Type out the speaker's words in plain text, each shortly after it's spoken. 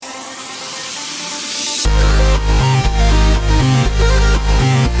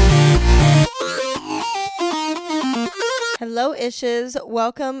Hello, Ishes.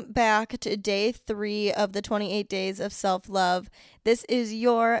 Welcome back to day 3 of the 28 days of self-love. This is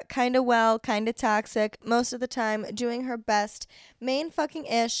your kinda well, kinda toxic, most of the time doing her best, main fucking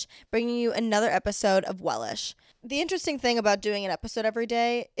Ish, bringing you another episode of Wellish. The interesting thing about doing an episode every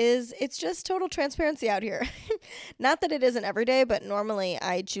day is it's just total transparency out here. Not that it isn't every day, but normally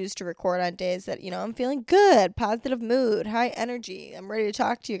I choose to record on days that, I'm feeling good, positive mood, high energy. I'm ready to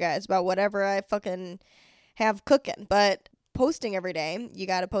talk to you guys about whatever I fucking have cooking. But posting every day, you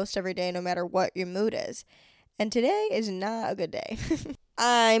gotta post every day no matter what your mood is. And today is not a good day.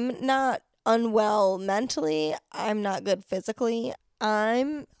 I'm not unwell mentally. I'm not good physically.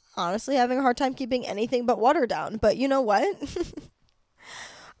 I'm honestly having a hard time keeping anything but water down. But you know what?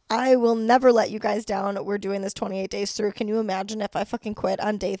 I will never let you guys down. We're doing this 28 days through. Can you imagine if I fucking quit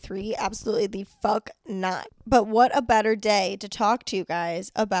on day 3? Absolutely the fuck not. But what a better day to talk to you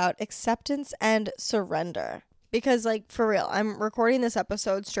guys about acceptance and surrender. Because, for real, I'm recording this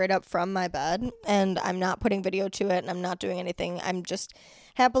episode straight up from my bed, and I'm not putting video to it, and I'm not doing anything. I'm just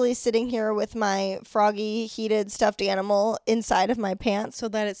happily sitting here with my froggy, heated, stuffed animal inside of my pants so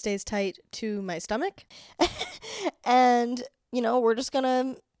that it stays tight to my stomach. And, we're just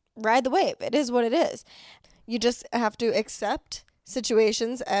gonna ride the wave. It is what it is. You just have to accept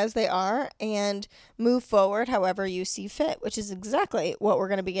situations as they are and move forward however you see fit, which is exactly what we're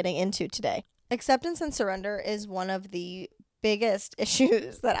going to be getting into today. Acceptance and surrender is one of the biggest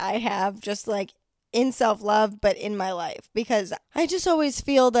issues that I have just in self-love, but in my life, because I just always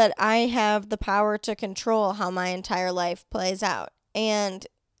feel that I have the power to control how my entire life plays out. And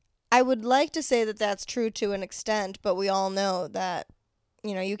I would like to say that that's true to an extent, but we all know that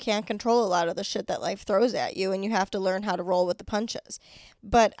you can't control a lot of the shit that life throws at you, and you have to learn how to roll with the punches.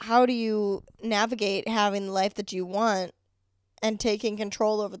 But how do you navigate having the life that you want and taking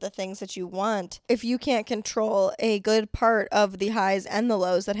control over the things that you want if you can't control a good part of the highs and the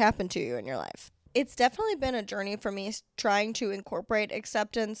lows that happen to you in your life? It's definitely been a journey for me trying to incorporate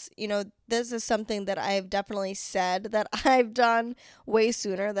acceptance. This is something that I've definitely said that I've done way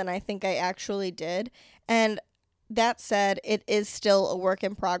sooner than I think I actually did. And that said, it is still a work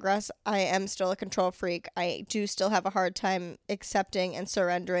in progress. I am still a control freak. I do still have a hard time accepting and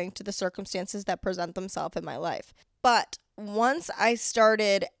surrendering to the circumstances that present themselves in my life. But once I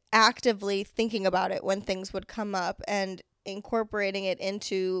started actively thinking about it when things would come up and incorporating it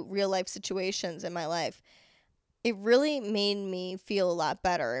into real life situations in my life, it really made me feel a lot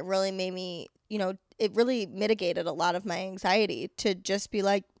better. It really made me, it really mitigated a lot of my anxiety to just be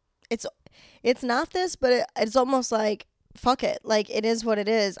like, it's not this, but it's almost like, fuck it. It is what it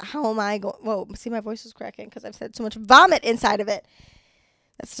is. How am I going? Whoa, see, my voice is cracking because I've said so much vomit inside of it.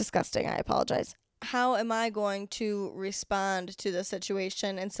 That's disgusting. I apologize. How am I going to respond to the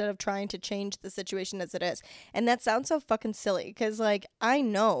situation instead of trying to change the situation as it is? And that sounds so fucking silly because, I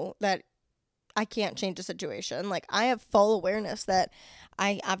know that I can't change the situation. I have full awareness that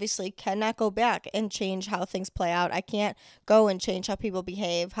I obviously cannot go back and change how things play out. I can't go and change how people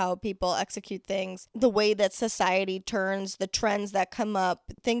behave, how people execute things, the way that society turns, the trends that come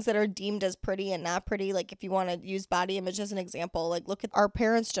up, things that are deemed as pretty and not pretty. If you want to use body image as an example, look at our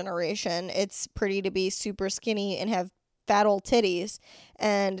parents' generation. It's pretty to be super skinny and have fat old titties.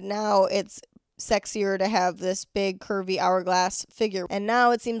 And now it's sexier to have this big curvy hourglass figure. And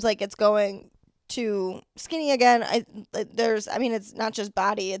now it seems like it's going to skinny again. It's not just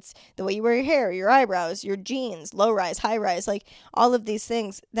body, it's the way you wear your hair, your eyebrows, your jeans, low rise, high rise, all of these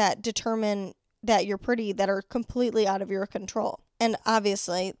things that determine that you're pretty that are completely out of your control. And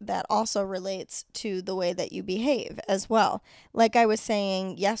obviously that also relates to the way that you behave as well. Like I was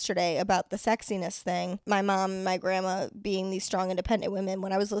saying yesterday about the sexiness thing, my mom and my grandma being these strong, independent women,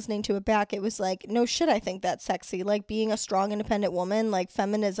 when I was listening to it back, it was like, no shit, I think that's sexy. Being a strong, independent woman,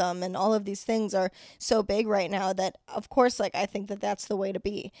 feminism and all of these things are so big right now that, of course, I think that that's the way to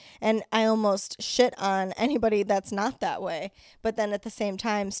be. And I almost shit on anybody that's not that way. But then at the same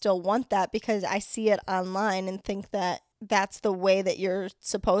time, still want that because I see it online and think that that's the way that you're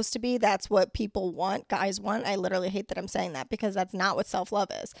supposed to be. That's what people want, guys want. I literally hate that I'm saying that because that's not what self-love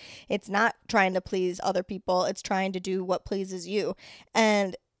is. It's not trying to please other people. It's trying to do what pleases you.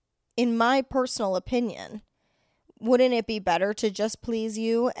 And in my personal opinion, wouldn't it be better to just please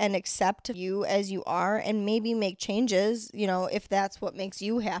you and accept you as you are and maybe make changes, if that's what makes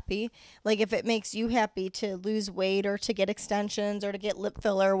you happy? If it makes you happy to lose weight or to get extensions or to get lip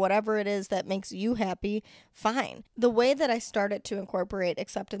filler, whatever it is that makes you happy, fine. The way that I started to incorporate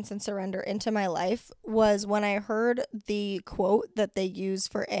acceptance and surrender into my life was when I heard the quote that they use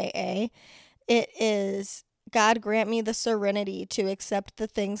for AA. It is, God grant me the serenity to accept the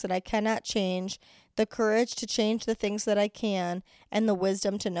things that I cannot change, the courage to change the things that I can, and the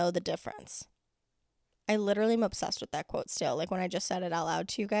wisdom to know the difference. I literally am obsessed with that quote still. Like when I just said it out loud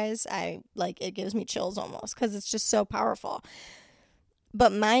to you guys, it gives me chills almost because it's just so powerful.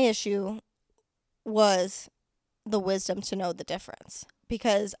 But my issue was the wisdom to know the difference,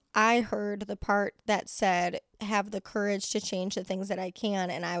 because I heard the part that said have the courage to change the things that I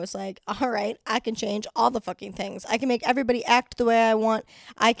can, and I was like, all right, I can change all the fucking things. I can make everybody act the way I want.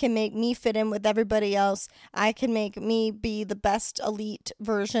 I can make me fit in with everybody else. I can make me be the best elite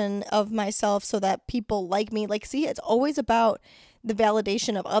version of myself so that people like me. Like, see, it's always about the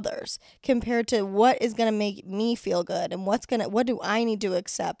validation of others compared to what is going to make me feel good, and what do I need to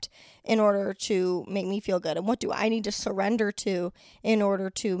accept in order to make me feel good, and what do I need to surrender to in order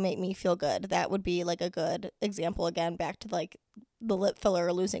to make me feel good. That would be like a good example, again, back to like the lip filler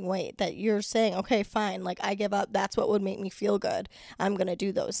or losing weight, that you're saying, okay, fine, like I give up. That's what would make me feel good. I'm going to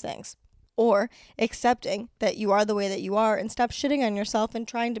do those things. Or accepting that you are the way that you are and stop shitting on yourself and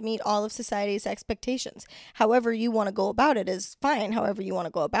trying to meet all of society's expectations. However you want to go about it is fine, however you want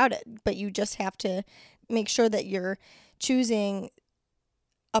to go about it. But you just have to make sure that you're choosing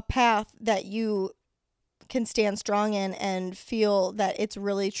a path that you can stand strong in and feel that it's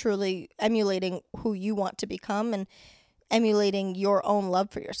really truly emulating who you want to become and emulating your own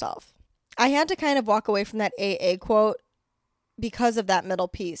love for yourself. I had to kind of walk away from that AA quote because of that middle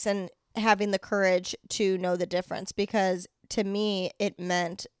piece and having the courage to know the difference, because to me it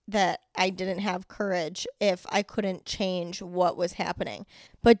meant that I didn't have courage if I couldn't change what was happening.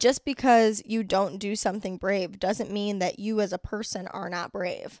 But just because you don't do something brave doesn't mean that you as a person are not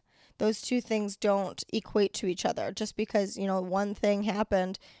brave. Those two things don't equate to each other. Just because, one thing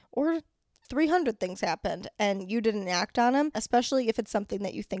happened or 300 things happened and you didn't act on them, especially if it's something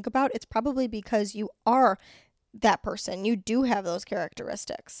that you think about, it's probably because you are that person. You do have those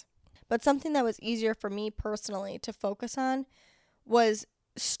characteristics. But something that was easier for me personally to focus on was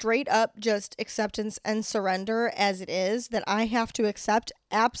straight up just acceptance and surrender as it is, that I have to accept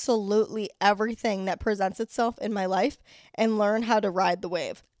absolutely everything that presents itself in my life and learn how to ride the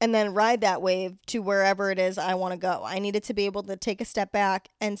wave, and then ride that wave to wherever it is I want to go. I needed to be able to take a step back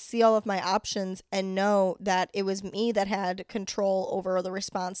and see all of my options and know that it was me that had control over the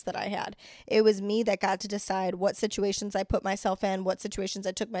response that I had. It was me that got to decide what situations I put myself in, what situations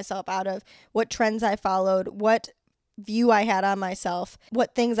I took myself out of, what trends I followed, what view I had on myself,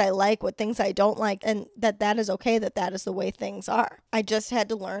 what things I like, what things I don't like, and that is okay, that is the way things are. I just had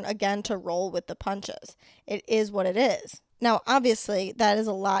to learn again to roll with the punches. It is what it is. Now, obviously, that is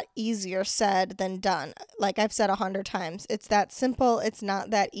a lot easier said than done. Like I've said 100 times, it's that simple. It's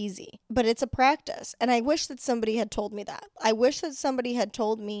not that easy, but it's a practice. And I wish that somebody had told me that. I wish that somebody had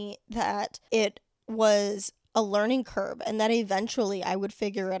told me that it was a learning curve and that eventually I would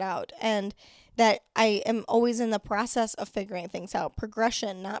figure it out, and that I am always in the process of figuring things out.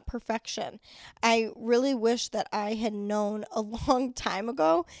 Progression, not perfection. I really wish that I had known a long time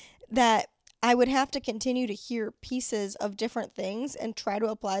ago that I would have to continue to hear pieces of different things and try to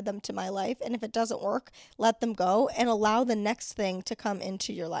apply them to my life. And if it doesn't work, let them go and allow the next thing to come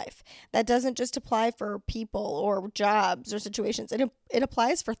into your life. That doesn't just apply for people or jobs or situations. It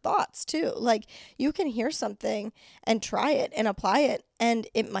applies for thoughts too. Like you can hear something and try it and apply it, and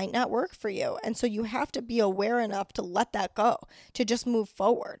it might not work for you. And so you have to be aware enough to let that go, to just move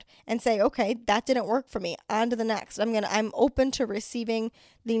forward and say, okay, that didn't work for me. On to the next. I'm open to receiving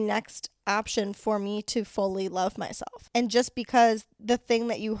the next option for me to fully love myself. And just because the thing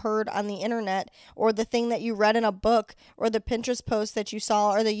that you heard on the internet or the thing that you read in a book or the Pinterest post that you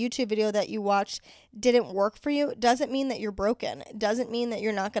saw or the YouTube video that you watched didn't work for you doesn't mean that you're broken. It doesn't mean that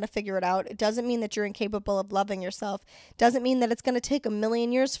you're not going to figure it out. It doesn't mean that you're incapable of loving yourself. It doesn't mean that it's going to take a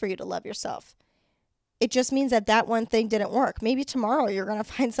million years for you to love yourself. It just means that one thing didn't work. Maybe tomorrow you're going to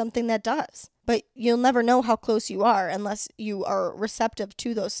find something that does. But you'll never know how close you are unless you are receptive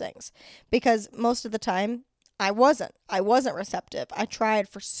to those things. Because most of the time, I wasn't receptive. I tried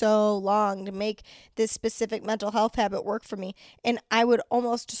for so long to make this specific mental health habit work for me. And I would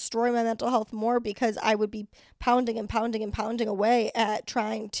almost destroy my mental health more because I would be pounding and pounding and pounding away at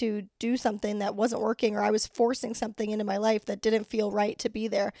trying to do something that wasn't working, or I was forcing something into my life that didn't feel right to be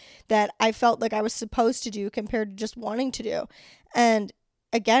there, that I felt like I was supposed to do compared to just wanting to do. And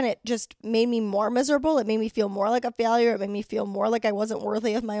again, it just made me more miserable. It made me feel more like a failure. It made me feel more like I wasn't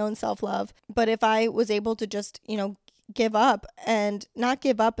worthy of my own self-love. But if I was able to just, give up, and not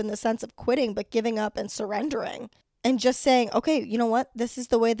give up in the sense of quitting, but giving up and surrendering and just saying, okay, you know what? This is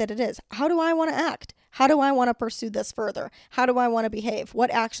the way that it is. How do I want to act? How do I want to pursue this further? How do I want to behave?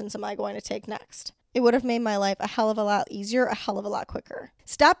 What actions am I going to take next? It would have made my life a hell of a lot easier, a hell of a lot quicker.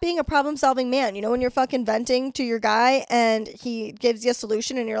 Stop being a problem-solving man. You know, when you're fucking venting to your guy and he gives you a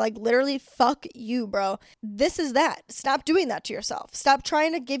solution and you're like, literally, fuck you, bro. This is that. Stop doing that to yourself. Stop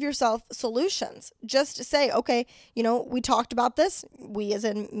trying to give yourself solutions. Just say, okay, you know, we talked about this. We, as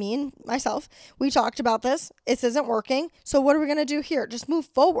in me and myself, we talked about this. This isn't working. So what are we going to do here? Just move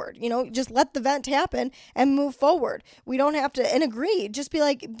forward. You know, just let the vent happen and move forward. We don't have to, and agree. Just be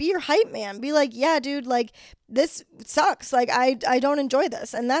like, be your hype man. Be like, yeah, dude, like, this sucks. Like, I don't enjoy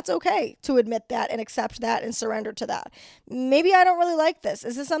this. And that's okay to admit that and accept that and surrender to that. Maybe I don't really like this.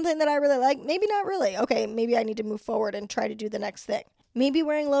 Is this something that I really like? Maybe not really. Okay, maybe I need to move forward and try to do the next thing. Maybe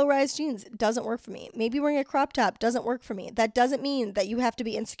wearing low-rise jeans doesn't work for me. Maybe wearing a crop top doesn't work for me. That doesn't mean that you have to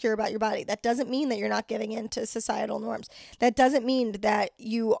be insecure about your body. That doesn't mean that you're not giving in to societal norms. That doesn't mean that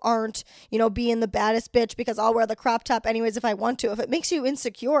you aren't, you know, being the baddest bitch because I'll wear the crop top anyways if I want to. If it makes you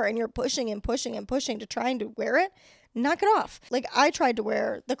insecure and you're pushing and pushing and pushing to trying to wear it, knock it off. Like, I tried to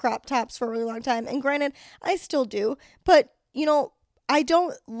wear the crop tops for a really long time, and granted, I still do, but, you know, I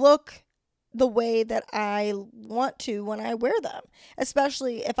don't look the way that I want to when I wear them,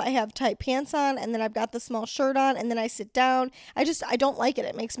 especially if I have tight pants on and then I've got the small shirt on and then I sit down. I don't like it.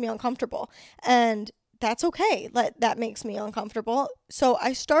 It makes me uncomfortable, and that's okay. That makes me uncomfortable. So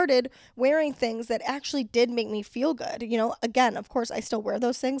I started wearing things that actually did make me feel good. You know, again, of course, I still wear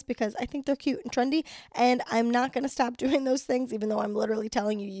those things because I think they're cute and trendy, and I'm not going to stop doing those things, even though I'm literally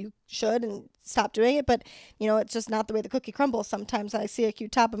telling you should and stop doing it. But, you know, it's just not the way the cookie crumbles. Sometimes I see a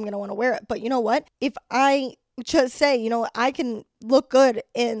cute top, I'm going to want to wear it. But you know what? If I just say, you know, I can look good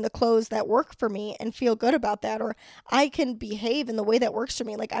in the clothes that work for me and feel good about that, or I can behave in the way that works for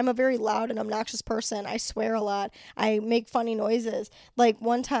me. Like, I'm a very loud and obnoxious person. I swear a lot. I make funny noises. Like,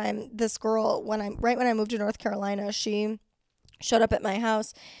 one time, this girl, right when I moved to North Carolina, she showed up at my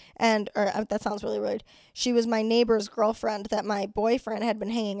house, that sounds really rude. She was my neighbor's girlfriend that my boyfriend had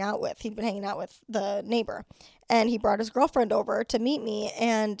been hanging out with. He'd been hanging out with the neighbor, and he brought his girlfriend over to meet me,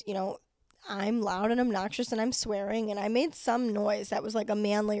 and, you know, I'm loud and obnoxious and I'm swearing, and I made some noise that was like a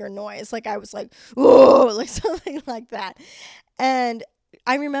manlier noise. Like, I was like, whoa, like something like that. And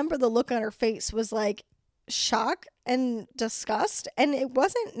I remember the look on her face was like shock and disgust. And it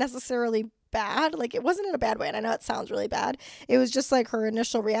wasn't necessarily bad. Like, it wasn't in a bad way. And I know it sounds really bad. It was just like her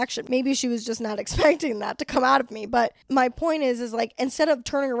initial reaction. Maybe she was just not expecting that to come out of me. But my point is like, instead of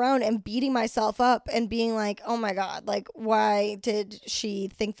turning around and beating myself up and being like, oh my God, like, why did she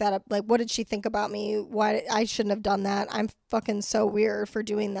think that? Like, what did she think about me? Why I shouldn't have done that. I'm fucking so weird for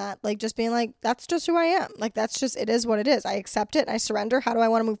doing that. Like, just being like, that's just who I am. Like, that's just, it is what it is. I accept it. I surrender. How do I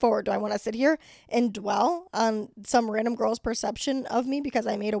want to move forward? Do I want to sit here and dwell on some random girl's perception of me because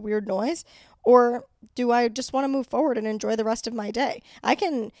I made a weird noise? Or do I just want to move forward and enjoy the rest of my day? I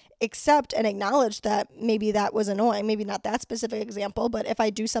can accept and acknowledge that maybe that was annoying, maybe not that specific example, but if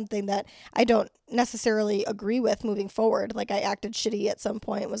I do something that I don't necessarily agree with moving forward, like I acted shitty at some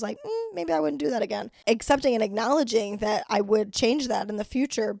point, was like, maybe I wouldn't do that again. Accepting and acknowledging that I would change that in the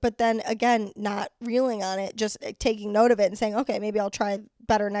future, but then again, not reeling on it, just taking note of it and saying, okay, maybe I'll try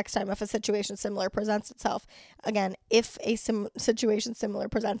better next time if a situation similar presents itself. Again, if a situation similar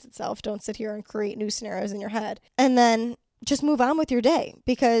presents itself, don't sit here and create new scenarios in your head. And then just move on with your day.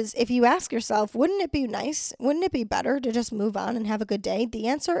 Because if you ask yourself, wouldn't it be nice? Wouldn't it be better to just move on and have a good day? The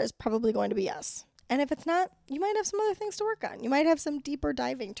answer is probably going to be yes. And if it's not, you might have some other things to work on. You might have some deeper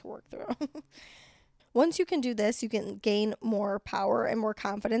diving to work through. Once you can do this, you can gain more power and more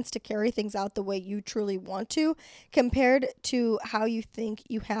confidence to carry things out the way you truly want to, compared to how you think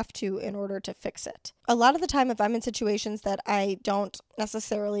you have to in order to fix it. A lot of the time, if I'm in situations that I don't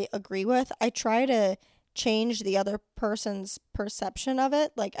necessarily agree with, I try to change the other person's perception of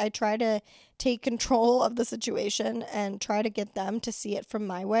it. Like, I try to take control of the situation and try to get them to see it from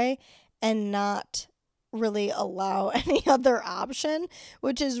my way and not really allow any other option,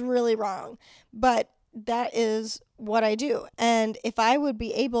 which is really wrong. But that is what I do. And if I would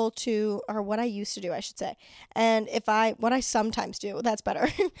be able to, or what I used to do, I should say, and what I sometimes do, that's better.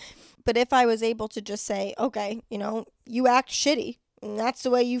 But if I was able to just say, okay, you know, you act shitty, and that's the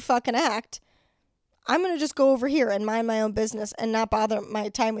way you fucking act, I'm going to just go over here and mind my own business and not bother my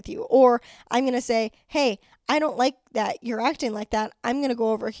time with you. Or I'm going to say, hey, I don't like that you're acting like that. I'm going to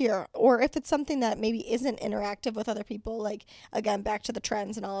go over here. Or if it's something that maybe isn't interactive with other people, like, again, back to the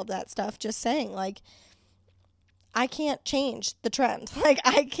trends and all of that stuff, just saying, like, I can't change the trend. Like,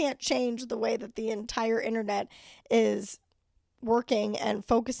 I can't change the way that the entire internet is working and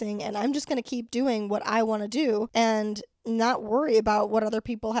focusing, and I'm just going to keep doing what I want to do and not worry about what other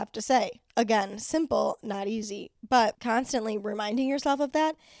people have to say. Again, simple, not easy, but constantly reminding yourself of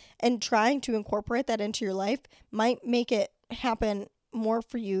that and trying to incorporate that into your life might make it happen more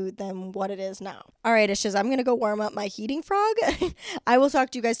for you than what it is now. All right, Ishes, I'm going to go warm up my heating frog. I will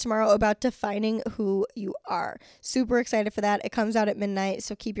talk to you guys tomorrow about defining who you are. Super excited for that. It comes out at midnight,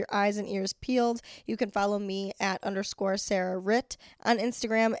 so keep your eyes and ears peeled. You can follow me at _Sarah Ritt on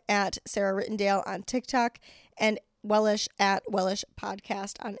Instagram, at Sarah Rittendale on TikTok, and Wellish at Wellish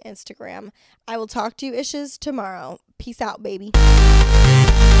Podcast on Instagram. I will talk to you, Ishes, tomorrow. Peace out, baby.